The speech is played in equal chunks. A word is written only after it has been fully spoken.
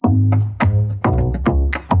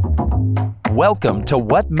Welcome to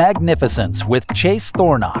What Magnificence with Chase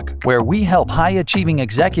Thornock, where we help high-achieving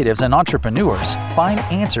executives and entrepreneurs find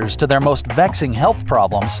answers to their most vexing health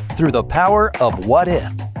problems through the power of what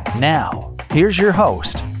if. Now, here's your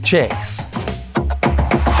host, Chase.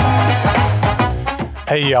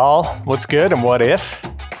 Hey y'all, what's good and what if?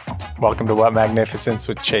 Welcome to What Magnificence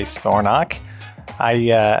with Chase Thornock.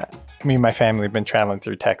 Me and my family have been traveling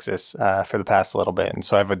through Texas for the past little bit, and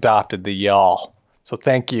so I've adopted the y'all. So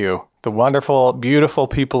thank you, the wonderful, beautiful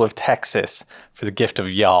people of Texas, for the gift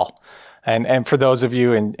of y'all. And for those of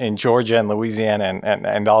you in Georgia and Louisiana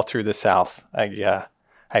and all through the South, I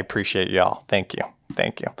appreciate y'all. Thank you.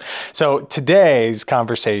 Thank you. So today's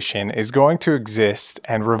conversation is going to exist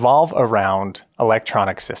and revolve around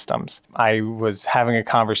electronic systems. I was having a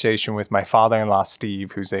conversation with my father-in-law,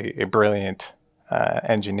 Steve, who's a brilliant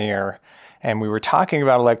engineer, and we were talking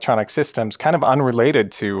about electronic systems kind of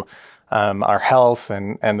unrelated to our health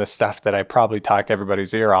and the stuff that I probably talk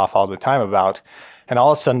everybody's ear off all the time about. And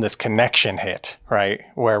all of a sudden this connection hit, right?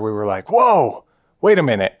 Where we were like, whoa, wait a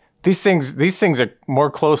minute. These things are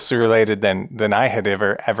more closely related than I had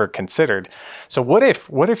ever considered. So what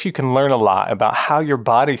if you can learn a lot about how your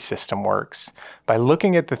body system works by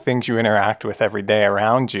looking at the things you interact with every day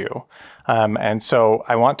around you? And so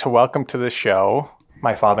I want to welcome to the show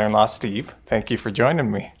my father-in-law, Steve. Thank you for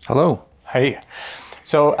joining me. Hello. Hey.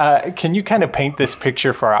 So can you kind of paint this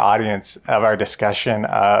picture for our audience of our discussion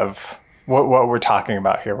of what we're talking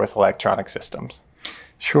about here with electronic systems?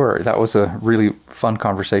 Sure. That was a really fun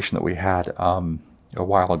conversation that we had a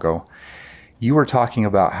while ago. You were talking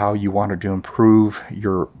about how you wanted to improve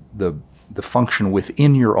the function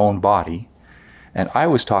within your own body. And I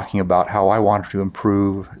was talking about how I wanted to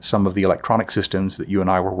improve some of the electronic systems that you and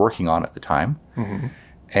I were working on at the time. Mm-hmm.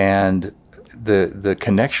 And the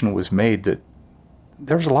connection was made that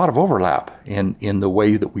there's a lot of overlap in the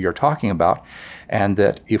way that we are talking about, and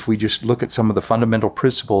that if we just look at some of the fundamental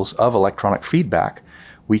principles of electronic feedback,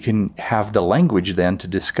 we can have the language then to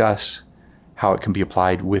discuss how it can be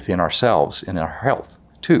applied within ourselves and our health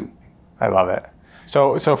too. I love it.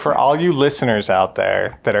 So for all you listeners out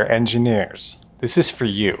there that are engineers, this is for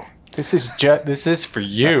you. This is for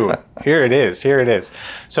you. Here it is.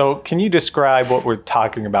 So can you describe what we're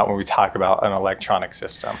talking about when we talk about an electronic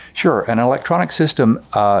system? Sure. An electronic system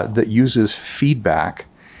that uses feedback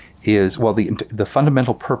is, well, the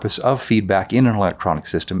fundamental purpose of feedback in an electronic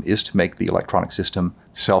system is to make the electronic system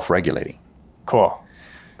self-regulating. Cool.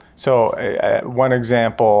 So one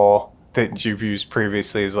example that you've used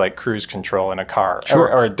previously is like cruise control in a car.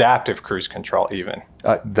 Sure. Or adaptive cruise control even.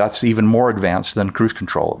 That's even more advanced than cruise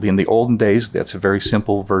control. In the olden days, that's a very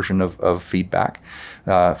simple version of feedback.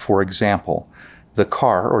 For example, the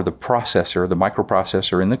car or the processor, the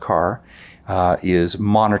microprocessor in the car is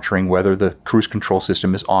monitoring whether the cruise control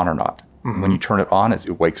system is on or not. Mm-hmm. When you turn it on,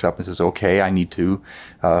 it wakes up and says, okay, I need to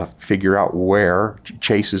figure out where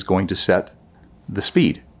Chase is going to set the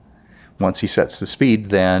speed. Once he sets the speed,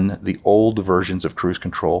 then the old versions of cruise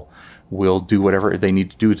control will do whatever they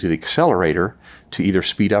need to do to the accelerator to either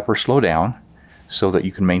speed up or slow down so that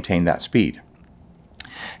you can maintain that speed.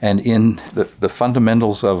 And in the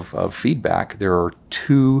fundamentals of feedback, there are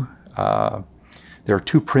two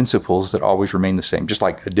principles that always remain the same, just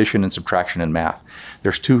like addition and subtraction in math.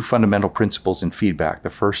 There's two fundamental principles in feedback.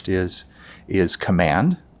 The first is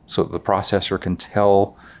command, so that the processor can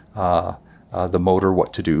tell the motor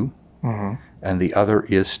what to do. Mm-hmm. And the other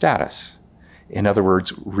is status. In other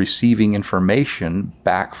words, receiving information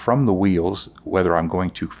back from the wheels, whether I'm going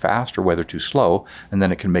too fast or whether too slow, and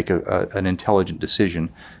then it can make an intelligent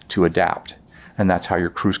decision to adapt. And that's how your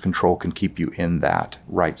cruise control can keep you in that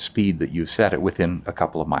right speed that you set it within a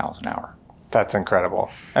couple of miles an hour. That's incredible.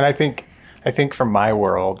 And I think from my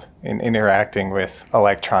world in interacting with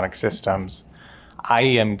electronic systems, I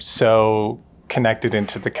am so connected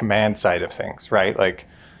into the command side of things, right? Like,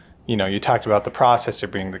 you know, you talked about the processor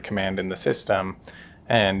being the command in the system.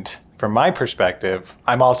 And from my perspective,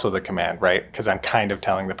 I'm also the command, right? Because I'm kind of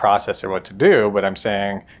telling the processor what to do, but I'm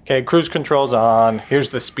saying, okay, cruise control's on,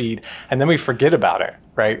 here's the speed. And then we forget about it,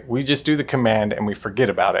 right? We just do the command and we forget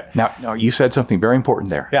about it. Now you said something very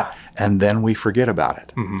important there. Yeah. And then we forget about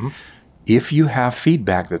it. Mm-hmm. If you have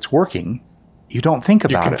feedback that's working, you don't think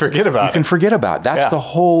about it. You can forget about it. You can forget about it. That's the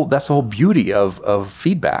whole beauty of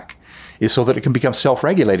feedback, is so that it can become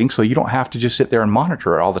self-regulating, so you don't have to just sit there and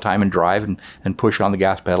monitor it all the time and drive and push on the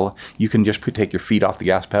gas pedal. You can just take your feet off the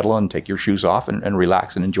gas pedal and take your shoes off and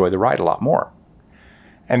relax and enjoy the ride a lot more.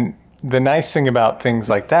 And the nice thing about things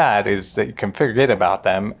like that is that you can forget about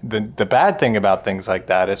them. The bad thing about things like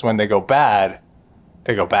that is when they go bad,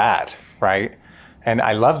 right? And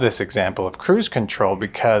I love this example of cruise control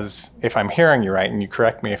because if I'm hearing you right, and you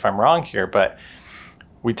correct me if I'm wrong here, but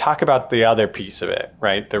we talk about the other piece of it,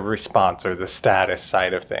 right? The response or the status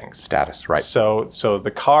side of things. Status, right. So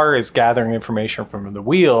the car is gathering information from the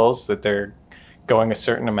wheels that they're going a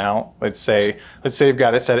certain amount. Let's say you've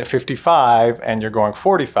got it set at 55 and you're going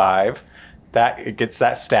 45. That it gets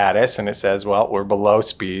that status and it says, well, we're below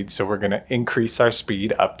speed, so we're going to increase our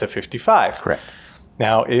speed up to 55. Correct.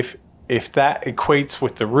 Now, if that equates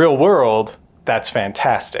with the real world, that's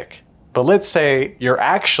fantastic. But let's say you're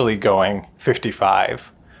actually going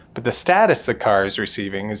 55, but the status the car is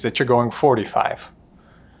receiving is that you're going 45.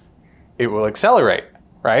 It will accelerate,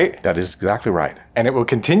 right? That is exactly right. And it will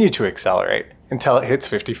continue to accelerate until it hits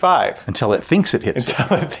 55. Until it thinks it hits.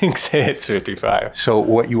 Until it thinks it hits 55. So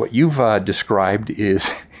what you've described is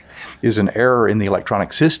an error in the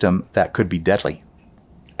electronic system that could be deadly.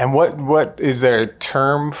 And what is there a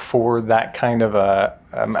term for that kind of a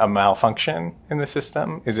malfunction in the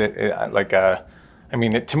system? Is it like to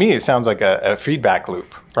me, it sounds like a feedback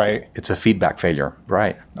loop, right? It's a feedback failure,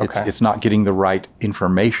 right? Okay. It's not getting the right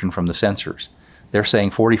information from the sensors. They're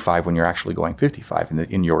saying 45 when you're actually going 55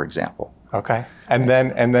 in your example. Okay. And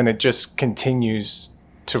then it just continues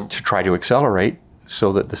to try to accelerate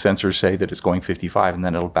so that the sensors say that it's going 55 and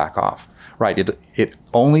then it'll back off. Right. It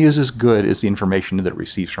only is as good as the information that it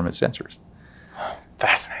receives from its sensors.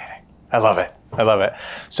 Fascinating. I love it.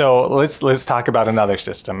 So let's talk about another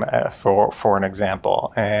system for an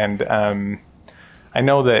example. And I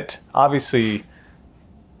know that obviously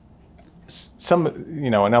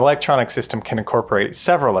an electronic system can incorporate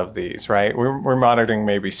several of these, right? We're monitoring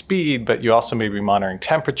maybe speed, but you also may be monitoring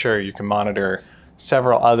temperature. You can monitor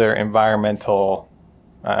several other environmental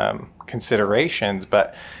considerations.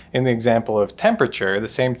 But in the example of temperature, the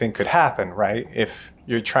same thing could happen, right? If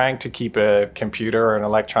you're trying to keep a computer or an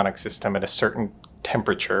electronic system at a certain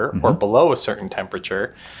temperature or below a certain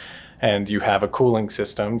temperature, and you have a cooling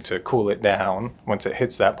system to cool it down once it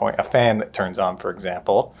hits that point, a fan that turns on, for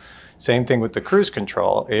example. Same thing with the cruise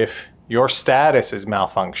control. If your status is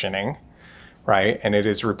malfunctioning, right, and it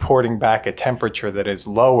is reporting back a temperature that is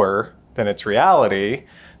lower than its reality,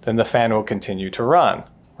 then the fan will continue to run,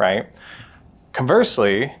 right?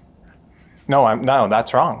 Conversely, no,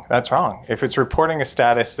 that's wrong. That's wrong. If it's reporting a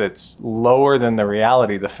status that's lower than the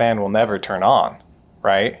reality, the fan will never turn on,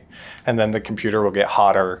 right? And then the computer will get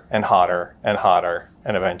hotter and hotter and hotter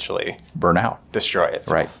and eventually burn out, destroy it.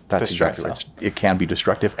 Right. That's exactly right. It can be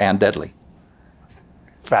destructive and deadly.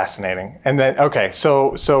 Fascinating. And then, okay,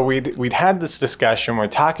 so we'd had this discussion. We're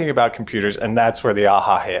talking about computers, and that's where the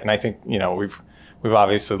aha hit. And I think, we've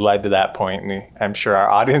obviously led to that point, and I'm sure our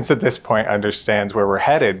audience at this point understands where we're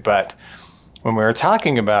headed. But when we were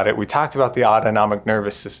talking about it, we talked about the autonomic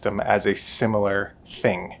nervous system as a similar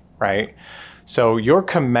thing, right? So your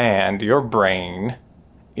command, your brain,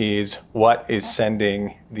 is what is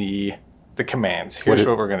sending the commands. Here's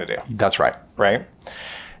what we're going to do. That's right. Right?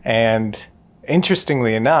 And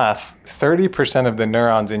interestingly enough, 30% of the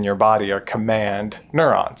neurons in your body are command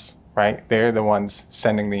neurons, right? They're the ones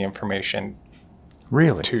sending the information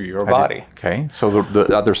to your body. Okay. So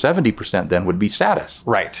the other 70% then would be status.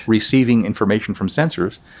 Right. Receiving information from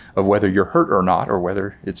sensors of whether you're hurt or not, or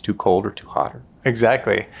whether it's too cold or too hot.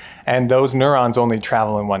 Exactly. And those neurons only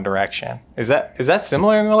travel in one direction. Is that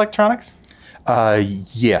similar in electronics?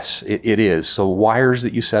 Yes, it is. So wires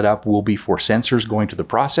that you set up will be for sensors going to the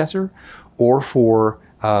processor, or for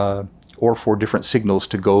different signals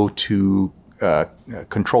to go to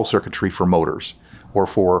control circuitry for motors, or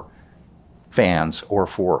for fans, or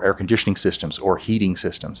for air conditioning systems, or heating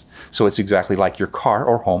systems. So it's exactly like your car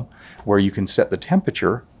or home, where you can set the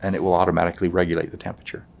temperature and it will automatically regulate the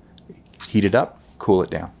temperature. Heat it up, cool it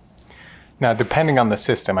down. Now, depending on the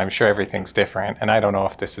system, I'm sure everything's different, and I don't know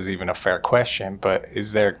if this is even a fair question, but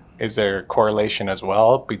is there a correlation as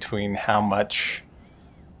well between how much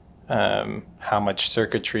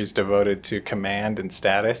circuitry is devoted to command and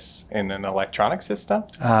status in an electronic system?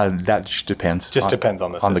 That just depends. Depends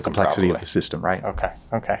on the system, on the complexity probably. of the system, right?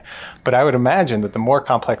 Okay. But I would imagine that the more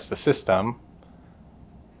complex the system,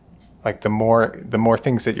 like the more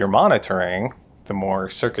things that you're monitoring, the more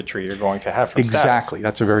circuitry you're going to have from Exactly. status.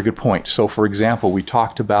 That's a very good point. So, for example, we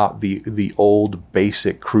talked about the old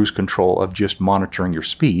basic cruise control of just monitoring your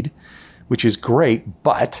speed, which is great,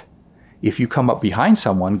 but if you come up behind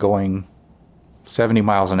someone going 70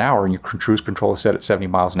 miles an hour and your cruise control is set at 70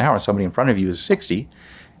 miles an hour and somebody in front of you is 60,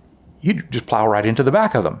 you just plow right into the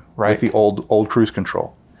back of them with the old cruise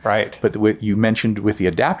control. Right. But you mentioned with the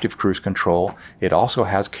adaptive cruise control, it also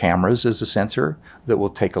has cameras as a sensor that will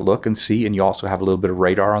take a look and see, and you also have a little bit of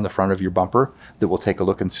radar on the front of your bumper that will take a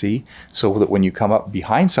look and see, so that when you come up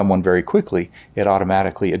behind someone very quickly, it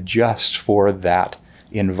automatically adjusts for that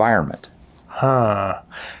environment. Huh.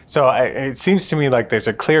 So it seems to me like there's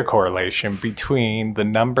a clear correlation between the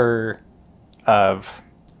number of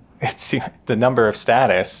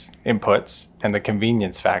status inputs and the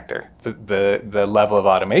convenience factor, the level of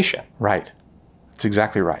automation. Right. That's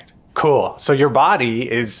exactly right. Cool. So your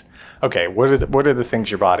body is okay. What are the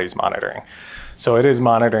things your body's monitoring? So it is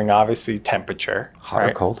monitoring obviously temperature, Hot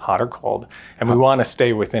or cold. Hot or cold, and we want to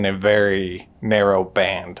stay within a very narrow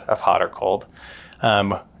band of hot or cold.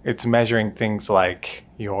 It's measuring things like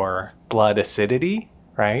your blood acidity,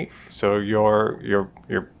 right? So your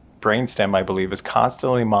brainstem, I believe, is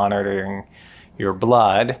constantly monitoring your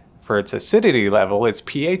blood for its acidity level, its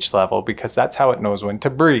pH level, because that's how it knows when to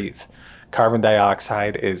breathe. Carbon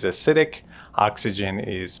dioxide is acidic, oxygen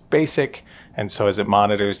is basic, and so as it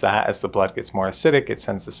monitors that, as the blood gets more acidic, it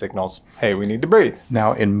sends the signals, hey, we need to breathe.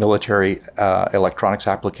 Now, in military electronics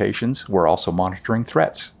applications, we're also monitoring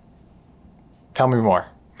threats. Tell me more.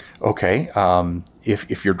 Okay,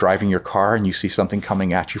 if you're driving your car and you see something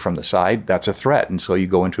coming at you from the side, that's a threat. And so you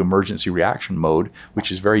go into emergency reaction mode,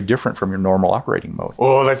 which is very different from your normal operating mode.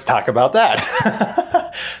 Oh, let's talk about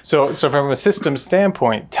that. So from a system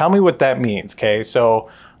standpoint, tell me what that means, okay?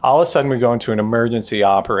 So all of a sudden we go into an emergency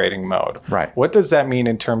operating mode. Right. What does that mean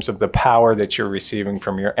in terms of the power that you're receiving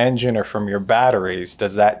from your engine or from your batteries?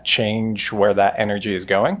 Does that change where that energy is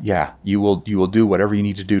going? Yeah, you will do whatever you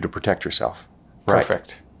need to do to protect yourself. Right.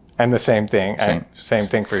 Perfect. And the same thing, same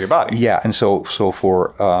thing for your body. Yeah, and so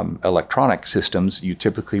for electronic systems, you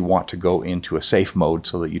typically want to go into a safe mode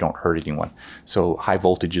so that you don't hurt anyone. So high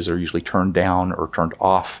voltages are usually turned down or turned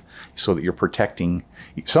off so that you're protecting.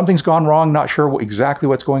 Something's gone wrong, not sure exactly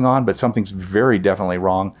what's going on, but something's very definitely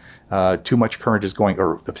wrong. Too much current is going,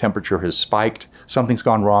 or the temperature has spiked. Something's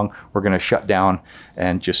gone wrong. We're going to shut down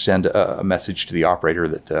and just send a message to the operator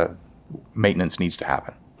that maintenance needs to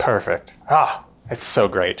happen. Perfect. It's so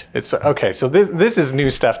great. It's okay. So this is new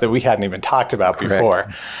stuff that we hadn't even talked about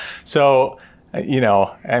before. So,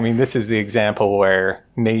 this is the example where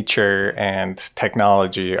nature and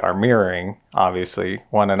technology are mirroring, obviously,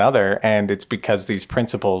 one another. And it's because these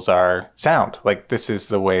principles are sound. Like, this is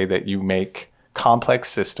the way that you make complex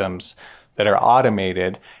systems that are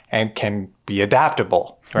automated and can be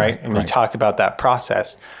adaptable, right? And you talked about that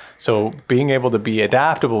process. So being able to be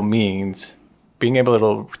adaptable means being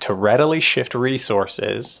able to readily shift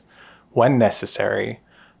resources when necessary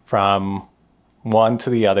from one to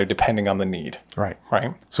the other, depending on the need. Right.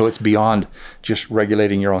 Right. So it's beyond just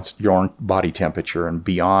regulating your own body temperature and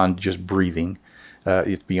beyond just breathing.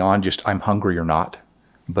 It's beyond just I'm hungry or not,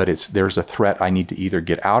 but there's a threat. I need to either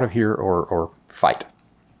get out of here or fight.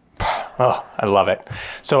 Oh, I love it.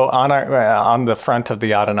 So on the front of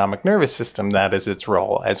the autonomic nervous system, that is its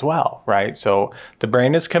role as well, right? So the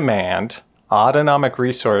brain is command. Autonomic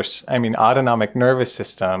nervous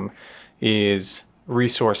system is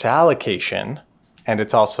resource allocation, and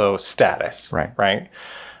it's also status, right?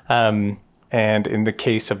 And in the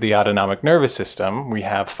case of the autonomic nervous system, we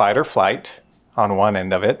have fight or flight on one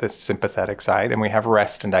end of it, the sympathetic side, and we have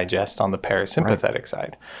rest and digest on the parasympathetic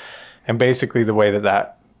side. And basically the way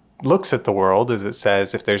that looks at the world is it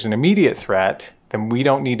says if there's an immediate threat, then we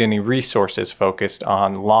don't need any resources focused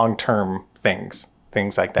on long-term things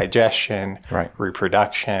like digestion,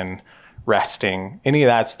 reproduction, resting, any of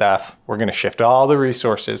that stuff. We're going to shift all the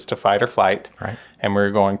resources to fight or flight, and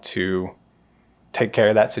we're going to take care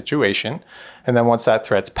of that situation. And then once that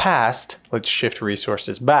threat's passed, let's shift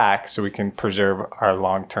resources back so we can preserve our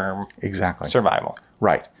long-term survival.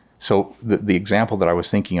 Right. So the example that I was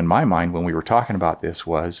thinking in my mind when we were talking about this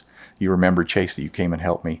was, you remember, Chase, that you came and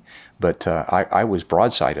helped me, but I was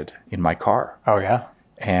broadsided in my car. Oh, yeah.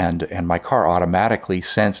 And my car automatically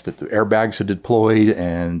sensed that the airbags had deployed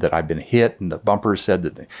and that I'd been hit, and the bumper said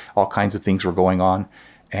that all kinds of things were going on,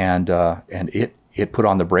 and it put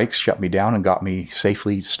on the brakes, shut me down, and got me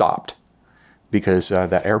safely stopped, because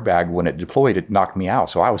that airbag, when it deployed, it knocked me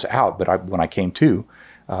out. So I was out, but when I came to,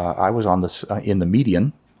 I was on in the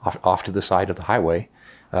median off to the side of the highway,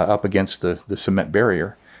 up against the cement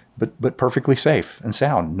barrier, but perfectly safe and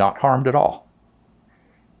sound, not harmed at all.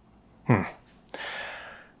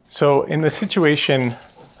 So in the situation,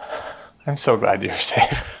 I'm so glad you're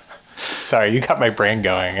safe. Sorry, you got my brain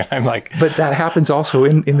going. And I'm like... But that happens also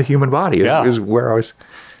in the human body, is where I was...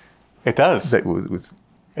 It does.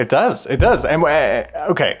 It does. And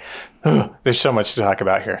okay, there's so much to talk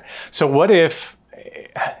about here. So what if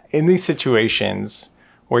in these situations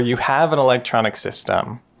where you have an electronic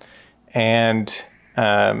system, and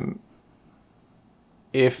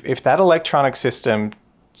if that electronic system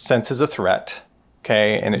senses a threat,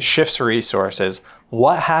 okay, and it shifts resources,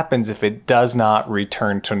 what happens if it does not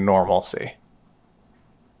return to normalcy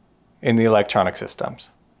in the electronic systems?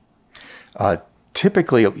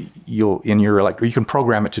 Typically, you can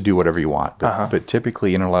program it to do whatever you want, but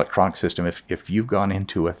typically in an electronic system, if you've gone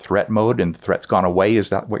into a threat mode and the threat's gone away, is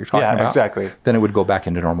that what you're talking about? Yeah, exactly. Then it would go back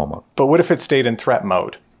into normal mode. But what if it stayed in threat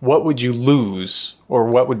mode? What would you lose, or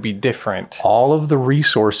what would be different? All of the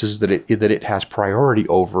resources that it has priority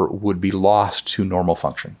over would be lost to normal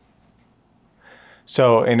function.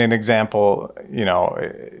 So in an example,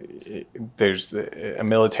 there's a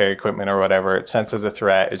military equipment or whatever, it senses a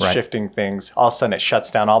threat, it's shifting things, all of a sudden it shuts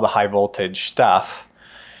down all the high voltage stuff.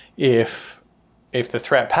 If the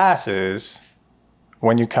threat passes,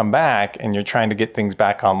 when you come back and you're trying to get things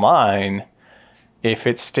back online, if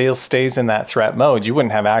it still stays in that threat mode, you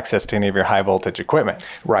wouldn't have access to any of your high voltage equipment.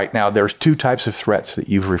 Right. Now, there's two types of threats that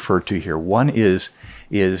you've referred to here. One is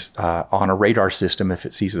on a radar system, if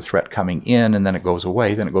it sees the threat coming in and then it goes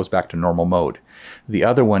away, then it goes back to normal mode. The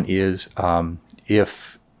other one is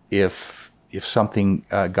if something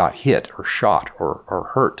got hit or shot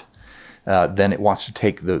or hurt, then it wants to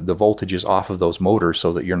take the voltages off of those motors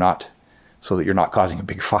so that you're not causing a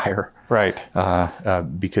big fire. Right.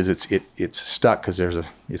 Because it's stuck because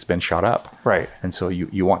it's been shot up. Right. And so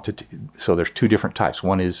you want to, so there's two different types.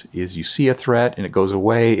 One is you see a threat and it goes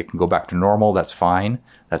away, it can go back to normal, that's fine,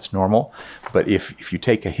 that's normal. But if you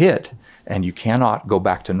take a hit and you cannot go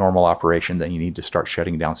back to normal operation, then you need to start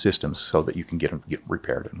shutting down systems so that you can get them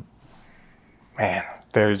repaired. Man,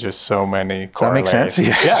 there's just so many Does that make sense?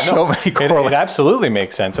 Yeah, so many it absolutely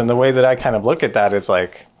makes sense. And the way that I kind of look at that is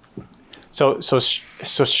like, So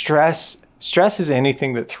stress is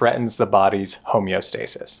anything that threatens the body's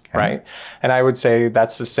homeostasis, right? And I would say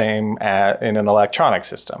that's the same in an electronic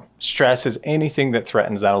system. Stress is anything that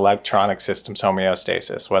threatens that electronic system's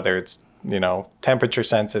homeostasis, whether it's, temperature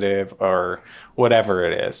sensitive or whatever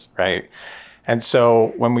it is, right? And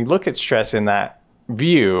so when we look at stress in that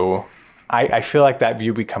view, I feel like that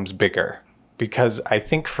view becomes bigger, because I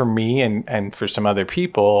think for me and for some other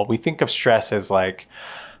people, we think of stress as like,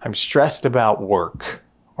 I'm stressed about work,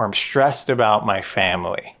 or I'm stressed about my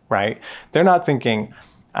family, right? They're not thinking,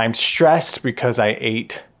 I'm stressed because I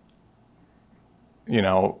ate,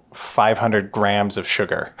 500 grams of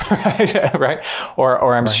sugar, right?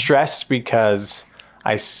 Or I'm stressed because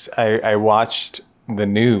I watched the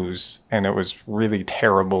news and it was really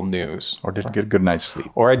terrible news. Or didn't get a good night's sleep.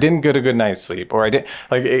 Or I didn't get a good night's sleep. Or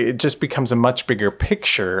it just becomes a much bigger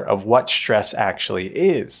picture of what stress actually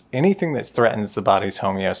is. Anything that threatens the body's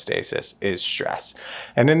homeostasis is stress.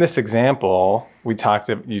 And in this example, you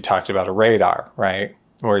talked about a radar, right?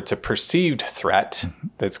 Where it's a perceived threat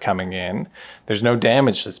that's coming in. There's no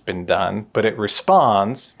damage that's been done, but it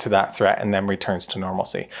responds to that threat and then returns to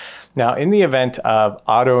normalcy. Now, in the event of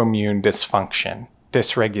autoimmune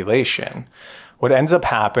dysregulation, what ends up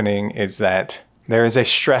happening is that there is a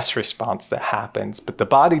stress response that happens, but the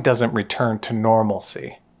body doesn't return to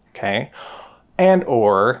normalcy, okay? And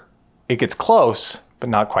or it gets close, but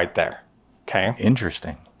not quite there, okay?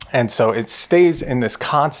 Interesting. And so it stays in this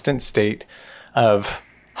constant state of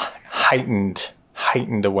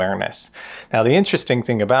heightened awareness. Now, the interesting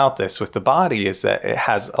thing about this with the body is that it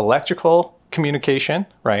has electrical communication,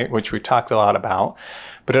 right, which we've talked a lot about,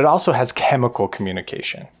 but it also has chemical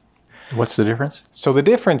communication. What's the difference? So the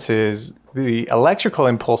difference is the electrical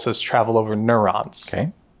impulses travel over neurons.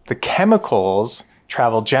 Okay. The chemicals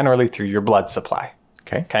travel generally through your blood supply.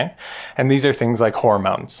 Okay. And these are things like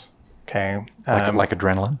hormones. Okay. Like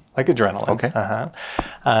adrenaline? Like adrenaline. Okay.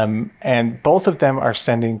 And both of them are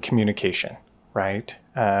sending communication, right?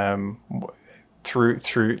 Through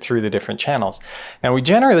the different channels. Now, we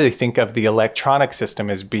generally think of the electronic system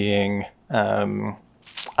as being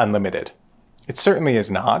unlimited. It certainly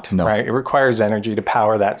is not, No. right? It requires energy to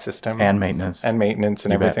power that system. And maintenance. And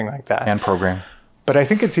everything like that. And program. But I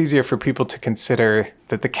think it's easier for people to consider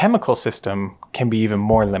that the chemical system can be even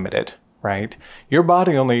more limited, right? Your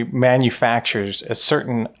body only manufactures a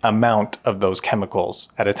certain amount of those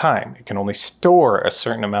chemicals at a time. It can only store a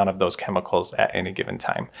certain amount of those chemicals at any given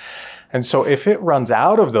time. And so if it runs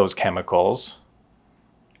out of those chemicals,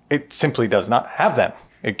 it simply does not have them.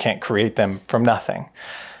 It can't create them from nothing.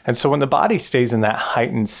 And so when the body stays in that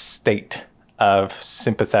heightened state of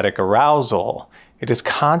sympathetic arousal, it is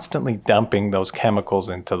constantly dumping those chemicals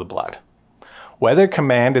into the blood. Whether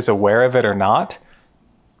command is aware of it or not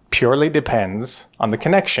purely depends on the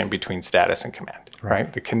connection between status and command.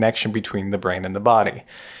 right? The connection between the brain and the body.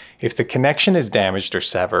 If the connection is damaged or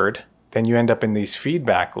severed, then you end up in these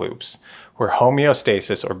feedback loops where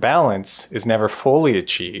homeostasis or balance is never fully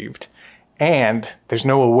achieved, and there's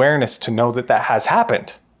no awareness to know that that has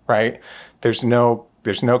happened, right? There's no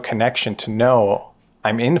connection to know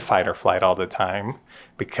I'm in fight or flight all the time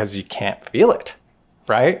because you can't feel it,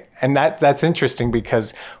 right? And that's interesting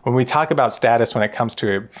because when we talk about status when it comes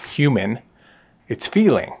to a human, it's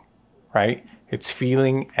feeling, right? It's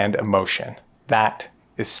feeling and emotion. That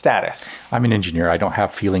is status. I'm an engineer. I don't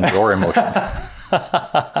have feelings or emotions.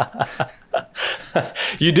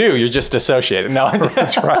 You do. You're just associated. No,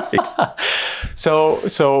 That's right.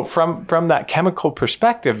 So from that chemical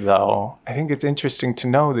perspective, though, I think it's interesting to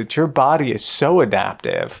know that your body is so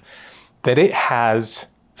adaptive that it has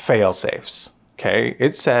fail-safes. Okay,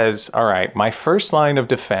 it says, all right, my first line of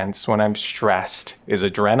defense when I'm stressed is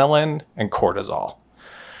adrenaline and cortisol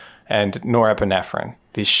and norepinephrine.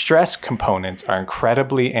 These stress components are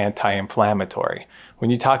incredibly anti-inflammatory. When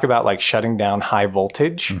you talk about like shutting down high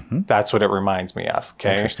voltage, that's what it reminds me of.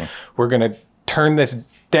 Okay, Interesting. We're going to turn this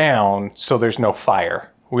down so there's no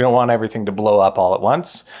fire. We don't want everything to blow up all at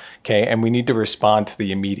once. Okay, and we need to respond to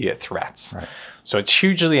the immediate threats. Right. So it's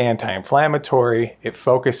hugely anti-inflammatory. It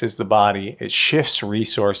focuses the body. It shifts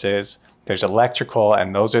resources. There's electrical,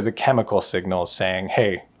 and those are the chemical signals saying,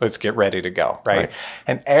 hey, let's get ready to go, right?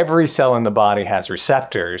 And every cell in the body has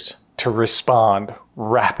receptors to respond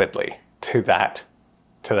rapidly to that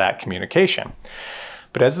communication.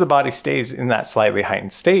 But as the body stays in that slightly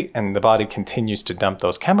heightened state and the body continues to dump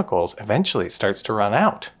those chemicals, eventually it starts to run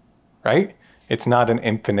out, right? It's not an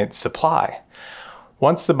infinite supply.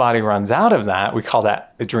 Once the body runs out of that, we call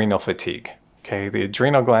that adrenal fatigue. Okay, the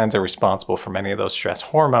adrenal glands are responsible for many of those stress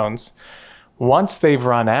hormones. Once they've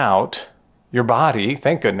run out, your body,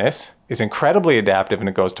 thank goodness, is incredibly adaptive and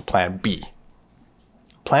it goes to plan B.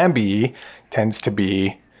 Plan B tends to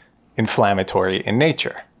be inflammatory in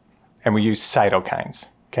nature, and we use cytokines.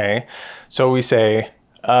 Okay, so we say,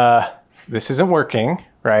 this isn't working,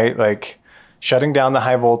 right? Like shutting down the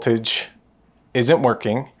high voltage isn't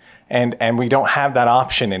working, and we don't have that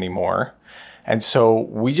option anymore. And so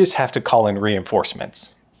we just have to call in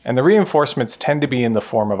reinforcements. And the reinforcements tend to be in the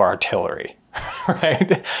form of artillery,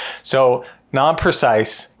 right? So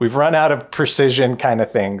non-precise, we've run out of precision kind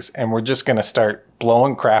of things, and we're just going to start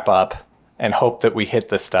blowing crap up and hope that we hit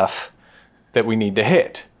the stuff that we need to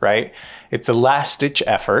hit, right? It's a last-ditch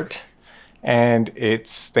effort, and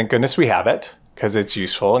it's, thank goodness we have it, because it's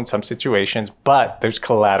useful in some situations, but there's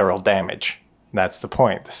collateral damage. That's the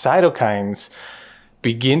point. The cytokines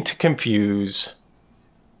begin to confuse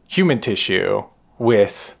human tissue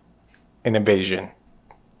with an invasion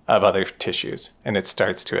of other tissues, and it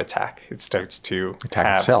starts to attack. It starts to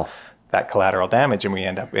Attack itself. that collateral damage, and we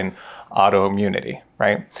end up in autoimmunity,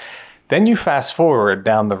 right? Then you fast forward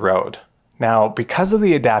down the road. Now, because of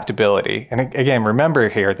the adaptability, and again, remember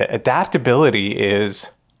here that adaptability is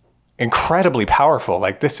incredibly powerful.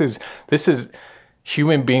 Like this is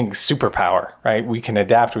human being superpower, right? We can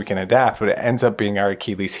adapt, but it ends up being our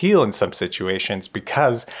Achilles heel in some situations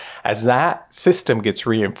because as that system gets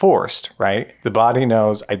reinforced, right? The body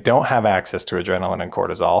knows I don't have access to adrenaline and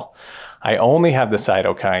cortisol. I only have the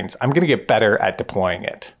cytokines. I'm going to get better at deploying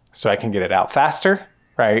it so I can get it out faster,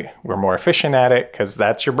 right? We're more efficient at it because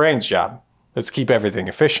that's your brain's job. Let's keep everything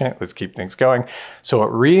efficient. Let's keep things going. So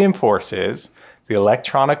it reinforces the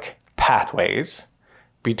electronic pathways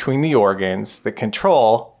between the organs that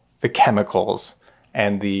control the chemicals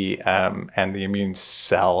and the immune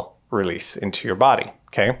cell release into your body.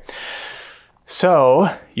 Okay,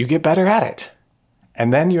 so you get better at it,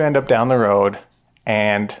 and then you end up down the road,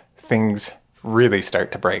 and things really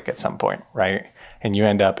start to break at some point, right? And you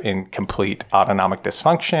end up in complete autonomic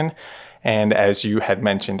dysfunction, and as you had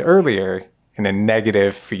mentioned earlier, in a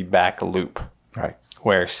negative feedback loop, Right.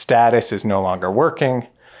 where status is no longer working.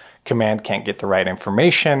 Command can't get the right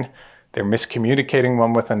information. They're miscommunicating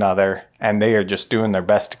one with another, and they are just doing their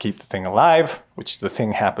best to keep the thing alive, which the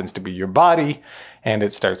thing happens to be your body, and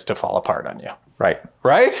it starts to fall apart on you. Right.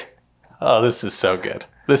 Right? Oh, this is so good.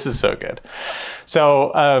 This is so good.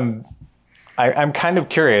 So I'm kind of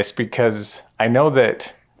curious because I know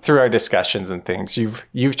that through our discussions and things,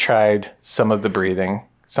 you've tried some of the breathing,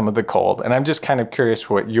 some of the cold, and I'm just kind of curious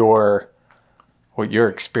what your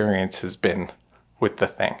experience has been with the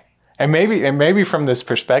thing. And maybe from this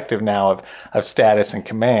perspective now of status and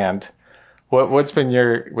command, what's been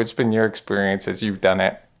your experience as you've done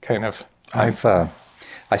it? Kind of.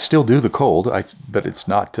 I still do the cold, but it's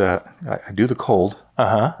not. I do the cold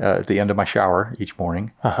at the end of my shower each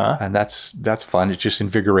morning, and that's fun. It's just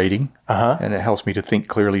invigorating, and it helps me to think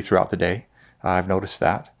clearly throughout the day. I've noticed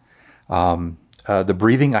that. The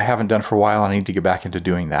breathing I haven't done for a while. I need to get back into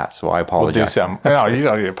doing that. So I We'll apologize. do some. No, you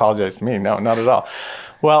don't need to apologize to me. No, not at all.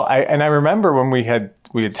 Well, I remember when we had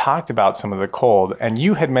talked about some of the cold, and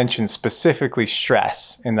you had mentioned specifically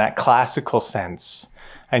stress in that classical sense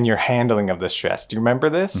and your handling of the stress. Do you remember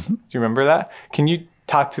this? Do you remember that? Can you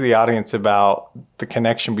talk to the audience about the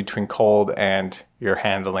connection between cold and your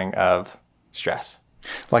handling of stress?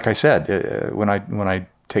 Like I said, when I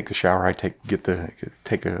take the shower, I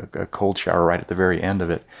take a cold shower right at the very end of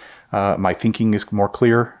it. My thinking is more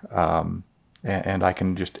clear, and I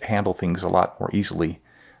can just handle things a lot more easily,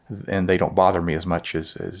 and they don't bother me as much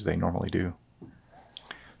as they normally do.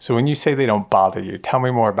 So when you say they don't bother you, tell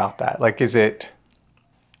me more about that. Like, is it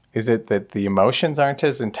that the emotions aren't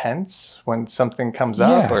as intense when something comes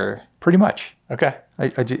up, or pretty much? okay,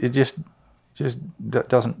 It just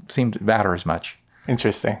doesn't seem to matter as much.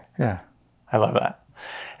 interesting. Yeah. I love that.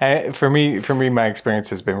 And for me, my experience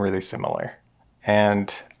has been really similar,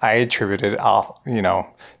 and I attribute it all,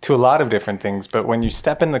 to a lot of different things. But when you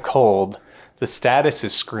step in the cold, the status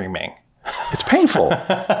is screaming. It's painful.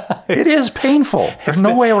 It is painful. There's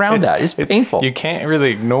no way around that. It's painful. You can't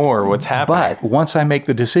really ignore what's happening. But once I make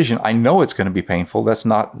the decision, I know it's going to be painful. That's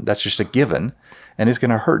just a given, and it's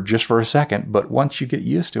going to hurt just for a second. But once you get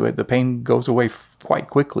used to it, the pain goes away quite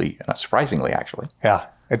quickly, surprisingly, actually. Yeah,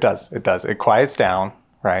 it does. It does. It quiets down,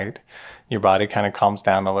 right? Your body kind of calms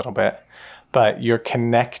down a little bit, but you're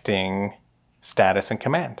connecting status and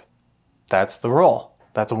command. That's the role.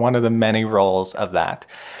 That's one of the many roles of that.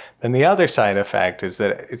 Then the other side effect is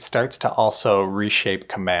that it starts to also reshape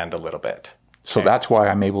command a little bit. So that's why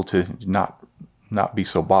I'm able to not be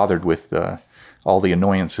so bothered with all the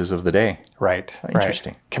annoyances of the day. Right.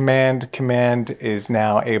 Interesting. Right. Command is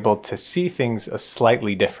now able to see things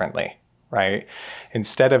slightly differently, right?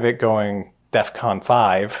 Instead of it going DEFCON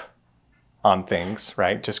 5 on things,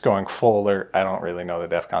 right? Just going full alert. I don't really know the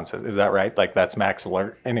DEFCON says. Is that right? Like that's max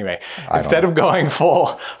alert. Anyway, instead of going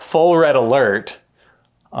full red alert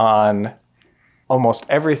on almost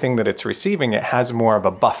everything that it's receiving, it has more of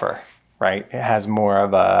a buffer, right? It has more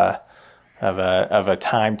of a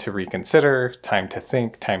time to reconsider, time to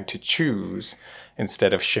think, time to choose,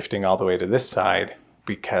 instead of shifting all the way to this side,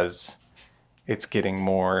 because it's getting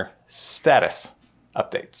more status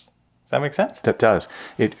updates. Does that make sense? That does.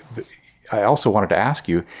 I also wanted to ask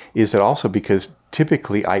you, is it also because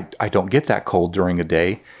typically I don't get that cold during a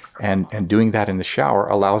day, and doing that in the shower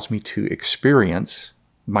allows me to experience,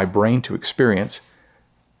 my brain to experience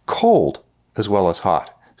cold as well as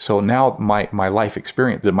hot. So now my life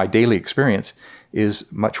experience, my daily experience is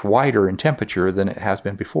much wider in temperature than it has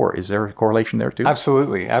been before. Is there a correlation there too?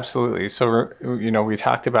 Absolutely. So, we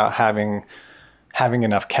talked about having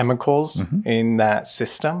enough chemicals in that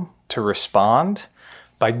system to respond.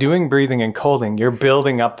 By doing breathing and colding, you're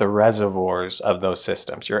building up the reservoirs of those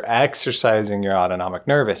systems. You're exercising your autonomic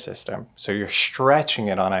nervous system. So you're stretching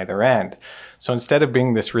it on either end. So instead of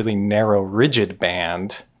being this really narrow, rigid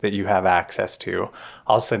band that you have access to,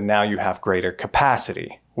 all of a sudden now you have greater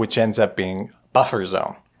capacity, which ends up being buffer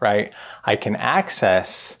zone, right? I can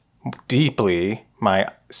access deeply my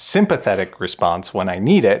sympathetic response when I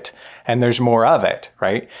need it, and there's more of it,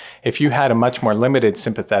 right? If you had a much more limited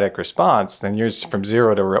sympathetic response, then you're from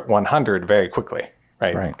 0 to 100 very quickly,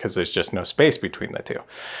 right? Because there's just no space between the two.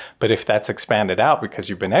 But if that's expanded out because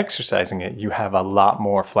you've been exercising it, you have a lot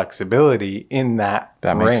more flexibility in that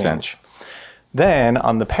range. Makes sense. Then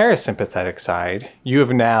on the parasympathetic side, you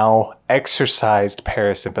have now exercised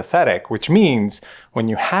parasympathetic, which means when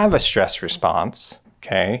you have a stress response,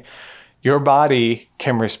 okay, your body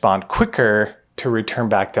can respond quicker to return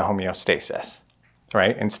back to homeostasis,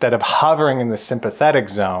 right? Instead of hovering in the sympathetic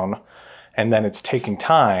zone and then it's taking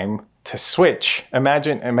time to switch.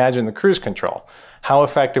 Imagine the cruise control. How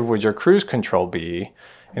effective would your cruise control be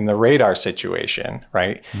in the radar situation,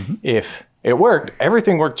 right? If it worked,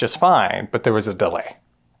 everything worked just fine, but there was a delay.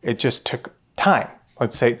 It just took time.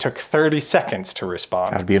 Let's say it took 30 seconds to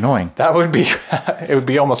respond. That'd be annoying. That would be, it would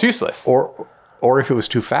be almost useless. Or if it was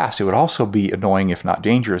too fast, it would also be annoying, if not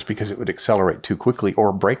dangerous, because it would accelerate too quickly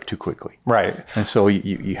or brake too quickly. Right. And so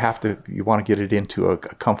you want to get it into a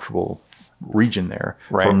comfortable region there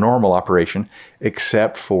for Right. normal operation,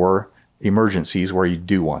 except for emergencies where you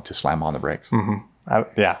do want to slam on the brakes.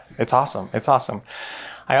 Yeah, it's awesome. It's awesome.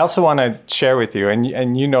 I also want to share with you,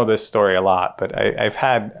 and you know this story a lot, but I've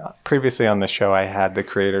had previously on the show, I had the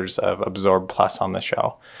creators of Absorb Plus on the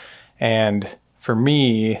show. And for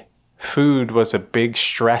me, food was a big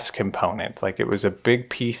stress component. Like it was a big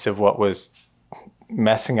piece of what was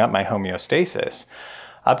messing up my homeostasis.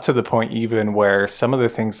 up to the point even where some of the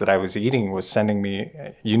things that I was eating was sending me,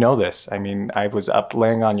 you know this. I mean, I was up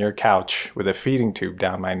laying on your couch with a feeding tube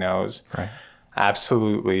down my nose. Right.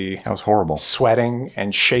 Absolutely. That was horrible. Sweating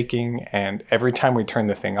and shaking. And every time we turned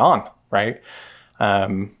the thing on, right,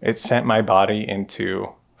 it sent my body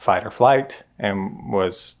into fight or flight and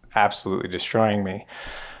was absolutely destroying me.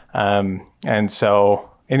 And so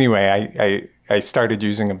anyway, I started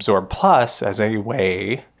using Absorb Plus as a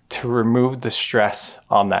way to remove the stress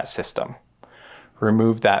on that system,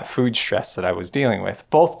 remove that food stress that I was dealing with,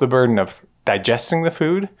 both the burden of digesting the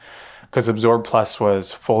food, because Absorb Plus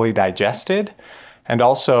was fully digested, and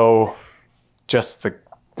also just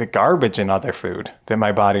the garbage in other food that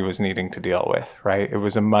my body was needing to deal with, right? It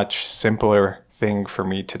was a much simpler thing for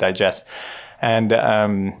me to digest. And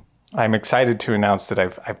I'm excited to announce that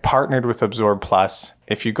I've partnered with Absorb Plus.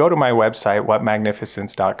 If you go to my website,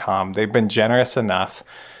 whatmagnificence.com, they've been generous enough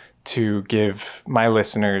to give my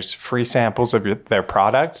listeners free samples of their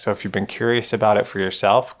product. So if you've been curious about it for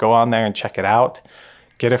yourself, go on there and check it out.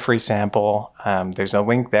 Get a free sample. There's a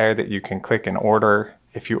link there that you can click and order.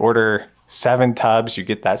 If you order 7 tubs, you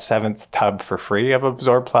get that 7th tub for free of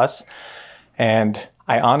Absorb Plus. And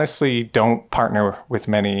I honestly don't partner with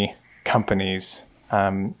many companies,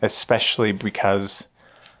 especially because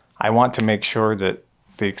I want to make sure that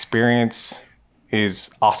the experience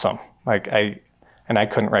is awesome. I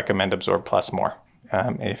couldn't recommend Absorb Plus more.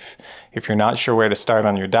 If you're not sure where to start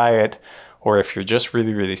on your diet, or if you're just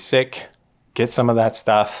really, really sick, get some of that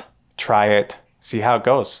stuff, try it, see how it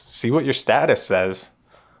goes, see what your status says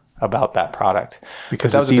about that product.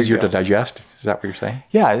 Because it's easier to digest. Is that what you're saying?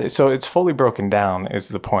 Yeah. So it's fully broken down is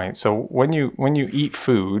the point. So when you eat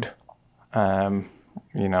food,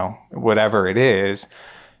 whatever it is,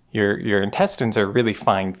 your intestines are a really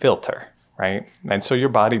fine filter, right? And so your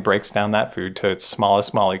body breaks down that food to its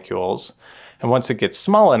smallest molecules. And once it gets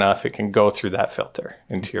small enough, it can go through that filter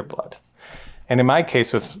into your blood. And in my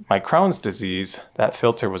case with my Crohn's disease, that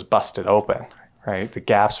filter was busted open, right? The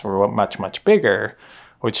gaps were much, much bigger,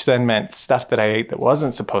 which then meant stuff that I ate that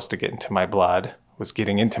wasn't supposed to get into my blood was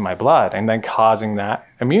getting into my blood and then causing that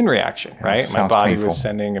immune reaction, right? My body was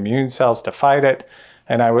sending immune cells to fight it,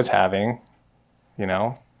 and I was having,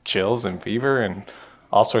 chills and fever and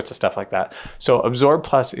all sorts of stuff like that. So Absorb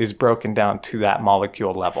Plus is broken down to that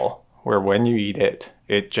molecule level where when you eat it,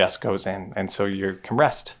 it just goes in, and so you can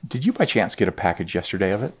rest. Did you by chance get a package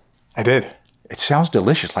yesterday of it? I did. It sounds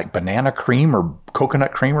delicious, like banana cream or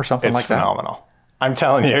coconut cream or something like that. It's phenomenal. I'm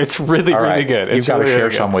telling you, it's really, really good. You've got to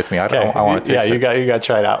share some with me. I want to taste it. Yeah, you got to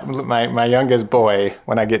try it out. My youngest boy,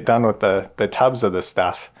 when I get done with the tubs of this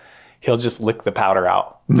stuff, he'll just lick the powder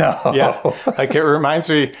out. No. Yeah. Like it reminds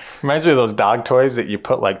me of those dog toys that you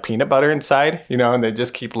put like peanut butter inside, and they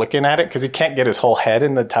just keep looking at it because he can't get his whole head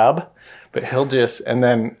in the tub. But he'll just, and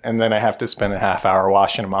then I have to spend a half hour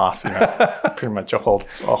washing him off, pretty much a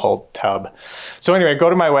whole tub. So anyway, go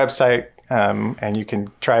to my website, and you can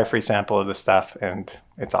try a free sample of the stuff, and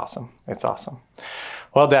it's awesome. It's awesome.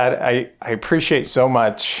 Well, Dad, I appreciate so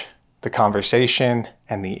much the conversation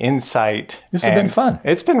and the insight. This has been fun.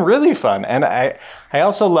 It's been really fun. And I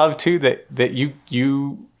also love too that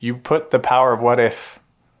you put the power of what if,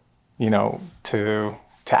 to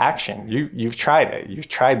action. You've tried it. You've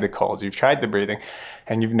tried the colds, you've tried the breathing,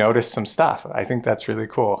 and you've noticed some stuff. I think that's really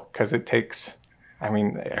cool because it hurts.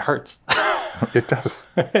 It does.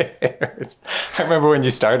 It hurts. I remember when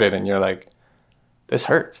you started and you're like, this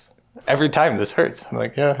hurts. Every time this hurts. I'm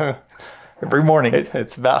like, yeah. Every morning.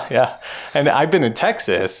 It's about, yeah. And I've been in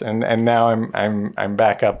Texas and now I'm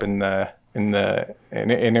back up in the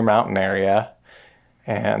Intermountain area,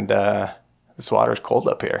 and this water's cold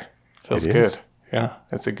up here. Feels good. Yeah,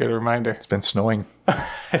 it's a good reminder. It's been snowing.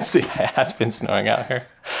 It has been snowing out here.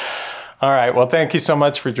 All right. Well, thank you so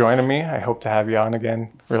much for joining me. I hope to have you on again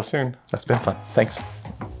real soon. That's been fun. Thanks.